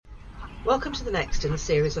Welcome to the next in the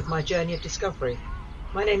series of my journey of discovery.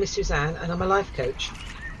 My name is Suzanne and I'm a life coach.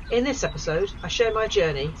 In this episode, I share my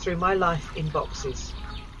journey through my life in boxes.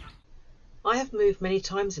 I have moved many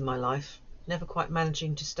times in my life, never quite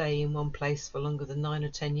managing to stay in one place for longer than 9 or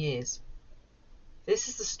 10 years. This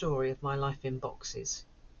is the story of my life in boxes.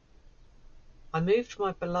 I moved from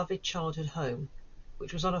my beloved childhood home,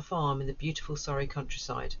 which was on a farm in the beautiful Surrey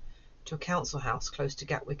countryside, to a council house close to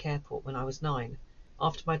Gatwick Airport when I was 9.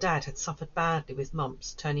 After my dad had suffered badly with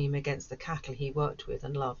mumps, turning him against the cattle he worked with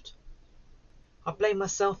and loved. I blame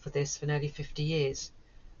myself for this for nearly 50 years,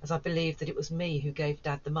 as I believe that it was me who gave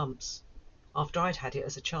Dad the mumps, after I'd had it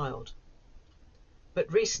as a child.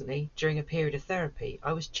 But recently, during a period of therapy,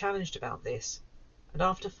 I was challenged about this, and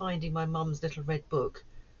after finding my mum's little red book,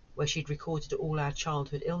 where she'd recorded all our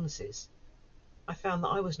childhood illnesses, I found that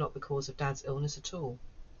I was not the cause of Dad's illness at all.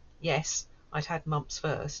 Yes, I'd had mumps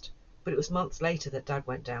first, but it was months later that Dad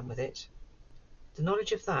went down with it. The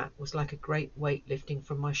knowledge of that was like a great weight lifting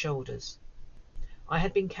from my shoulders. I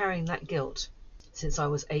had been carrying that guilt since I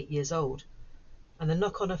was 8 years old, and the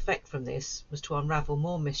knock-on effect from this was to unravel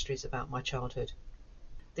more mysteries about my childhood.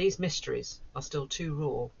 These mysteries are still too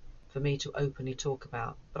raw for me to openly talk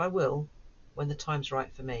about, but I will, when the time's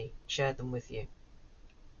right for me, share them with you.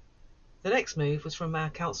 The next move was from our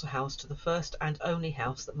council house to the first and only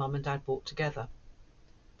house that Mum and Dad bought together.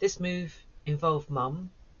 This move involved Mum,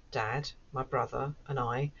 Dad, my brother and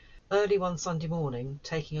I early one Sunday morning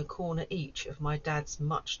taking a corner each of my Dad's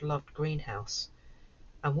much-loved greenhouse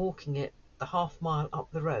and walking it the half-mile up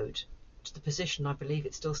the road to the position I believe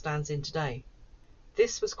it still stands in today.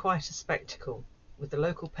 This was quite a spectacle, with the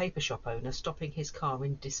local paper shop owner stopping his car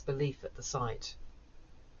in disbelief at the sight.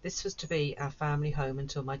 This was to be our family home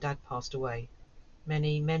until my Dad passed away.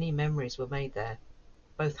 Many, many memories were made there,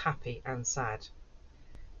 both happy and sad.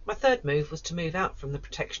 My third move was to move out from the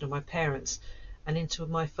protection of my parents and into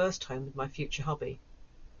my first home with my future hubby.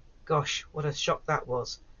 Gosh, what a shock that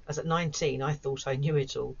was, as at 19 I thought I knew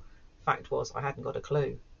it all. Fact was, I hadn't got a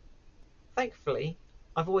clue. Thankfully,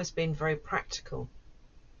 I've always been very practical,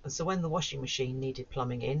 and so when the washing machine needed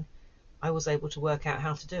plumbing in, I was able to work out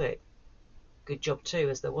how to do it. Good job too,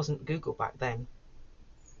 as there wasn't Google back then.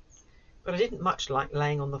 But I didn't much like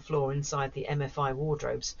laying on the floor inside the MFI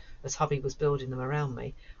wardrobes as hubby was building them around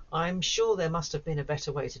me. I'm sure there must have been a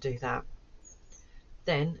better way to do that.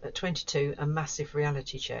 Then, at 22, a massive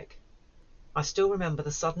reality check. I still remember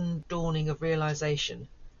the sudden dawning of realization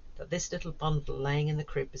that this little bundle laying in the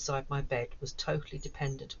crib beside my bed was totally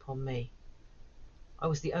dependent upon me. I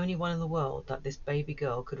was the only one in the world that this baby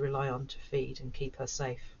girl could rely on to feed and keep her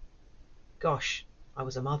safe. Gosh, I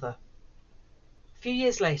was a mother. A few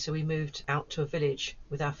years later we moved out to a village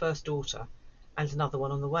with our first daughter and another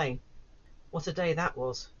one on the way. What a day that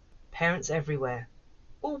was. Parents everywhere.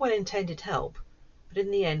 All well-intended help, but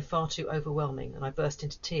in the end far too overwhelming, and I burst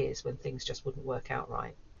into tears when things just wouldn't work out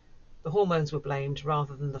right. The hormones were blamed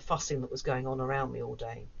rather than the fussing that was going on around me all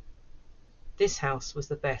day. This house was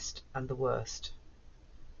the best and the worst.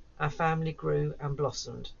 Our family grew and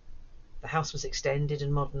blossomed. The house was extended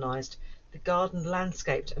and modernised. The garden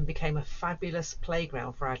landscaped and became a fabulous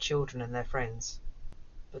playground for our children and their friends.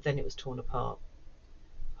 But then it was torn apart.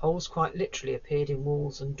 Holes quite literally appeared in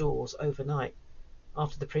walls and doors overnight,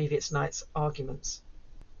 after the previous night's arguments.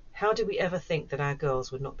 How did we ever think that our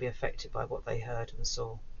girls would not be affected by what they heard and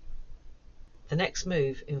saw? The next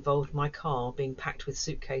move involved my car being packed with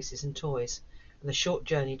suitcases and toys, and the short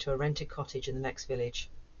journey to a rented cottage in the next village.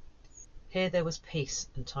 Here there was peace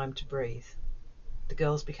and time to breathe. The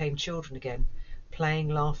girls became children again, playing,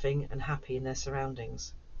 laughing and happy in their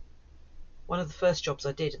surroundings. One of the first jobs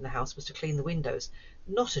I did in the house was to clean the windows.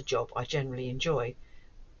 Not a job I generally enjoy,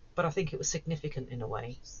 but I think it was significant in a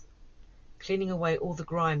way. Cleaning away all the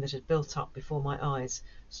grime that had built up before my eyes,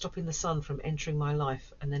 stopping the sun from entering my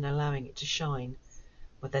life and then allowing it to shine,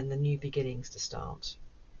 were then the new beginnings to start.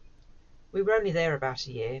 We were only there about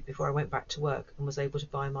a year before I went back to work and was able to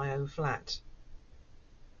buy my own flat.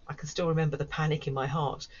 I can still remember the panic in my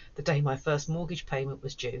heart the day my first mortgage payment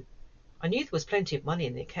was due. I knew there was plenty of money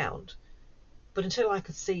in the account, but until I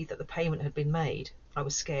could see that the payment had been made, I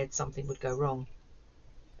was scared something would go wrong.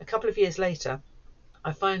 A couple of years later,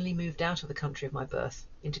 I finally moved out of the country of my birth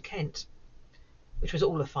into Kent, which was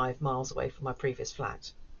all of 5 miles away from my previous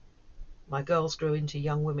flat. My girls grew into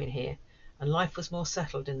young women here, and life was more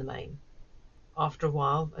settled in the main. After a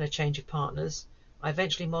while and a change of partners, I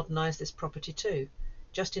eventually modernised this property too,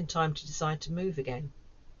 just in time to decide to move again,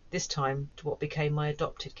 this time to what became my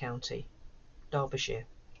adopted county, Derbyshire.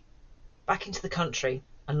 Back into the country,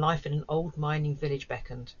 and life in an old mining village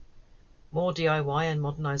beckoned. More DIY and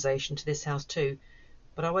modernisation to this house too,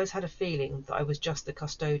 but I always had a feeling that I was just the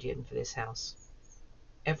custodian for this house.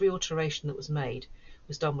 Every alteration that was made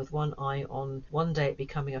was done with one eye on one day it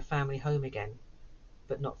becoming a family home again,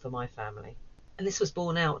 but not for my family. And this was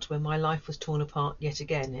borne out when my life was torn apart yet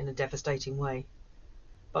again in a devastating way.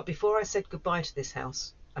 But before I said goodbye to this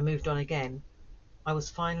house and moved on again, I was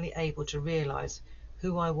finally able to realise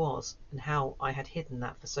who I was and how I had hidden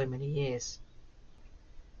that for so many years.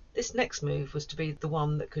 This next move was to be the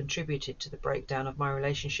one that contributed to the breakdown of my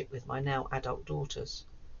relationship with my now adult daughters.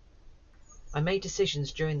 I made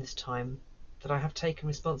decisions during this time that I have taken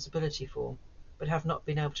responsibility for, but have not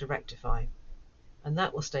been able to rectify, and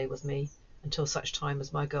that will stay with me until such time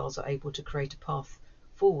as my girls are able to create a path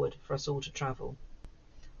forward for us all to travel.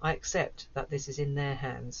 I accept that this is in their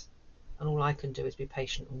hands, and all I can do is be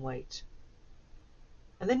patient and wait.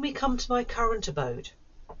 And then we come to my current abode,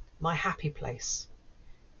 my happy place.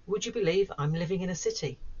 Would you believe I'm living in a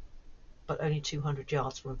city, but only 200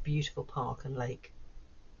 yards from a beautiful park and lake?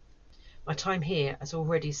 My time here has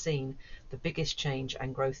already seen the biggest change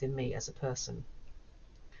and growth in me as a person.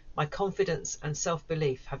 My confidence and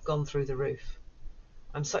self-belief have gone through the roof.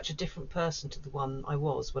 I'm such a different person to the one I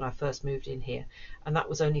was when I first moved in here, and that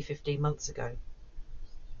was only 15 months ago.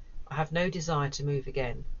 I have no desire to move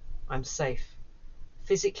again. I'm safe,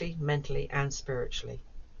 physically, mentally, and spiritually.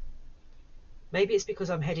 Maybe it's because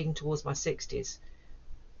I'm heading towards my 60s,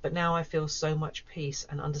 but now I feel so much peace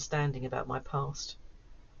and understanding about my past.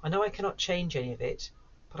 I know I cannot change any of it,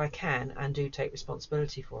 but I can and do take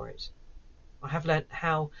responsibility for it. I have learnt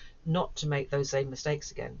how not to make those same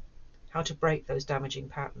mistakes again, how to break those damaging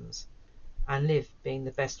patterns, and live being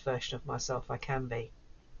the best version of myself I can be.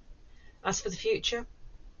 As for the future,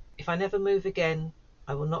 if I never move again,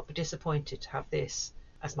 I will not be disappointed to have this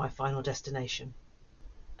as my final destination.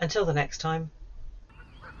 Until the next time.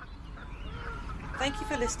 Thank you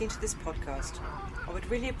for listening to this podcast. I would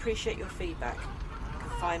really appreciate your feedback. You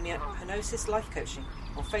can find me at Henosis Life Coaching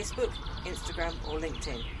on Facebook, Instagram or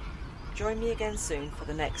LinkedIn. Join me again soon for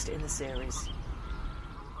the next in the series.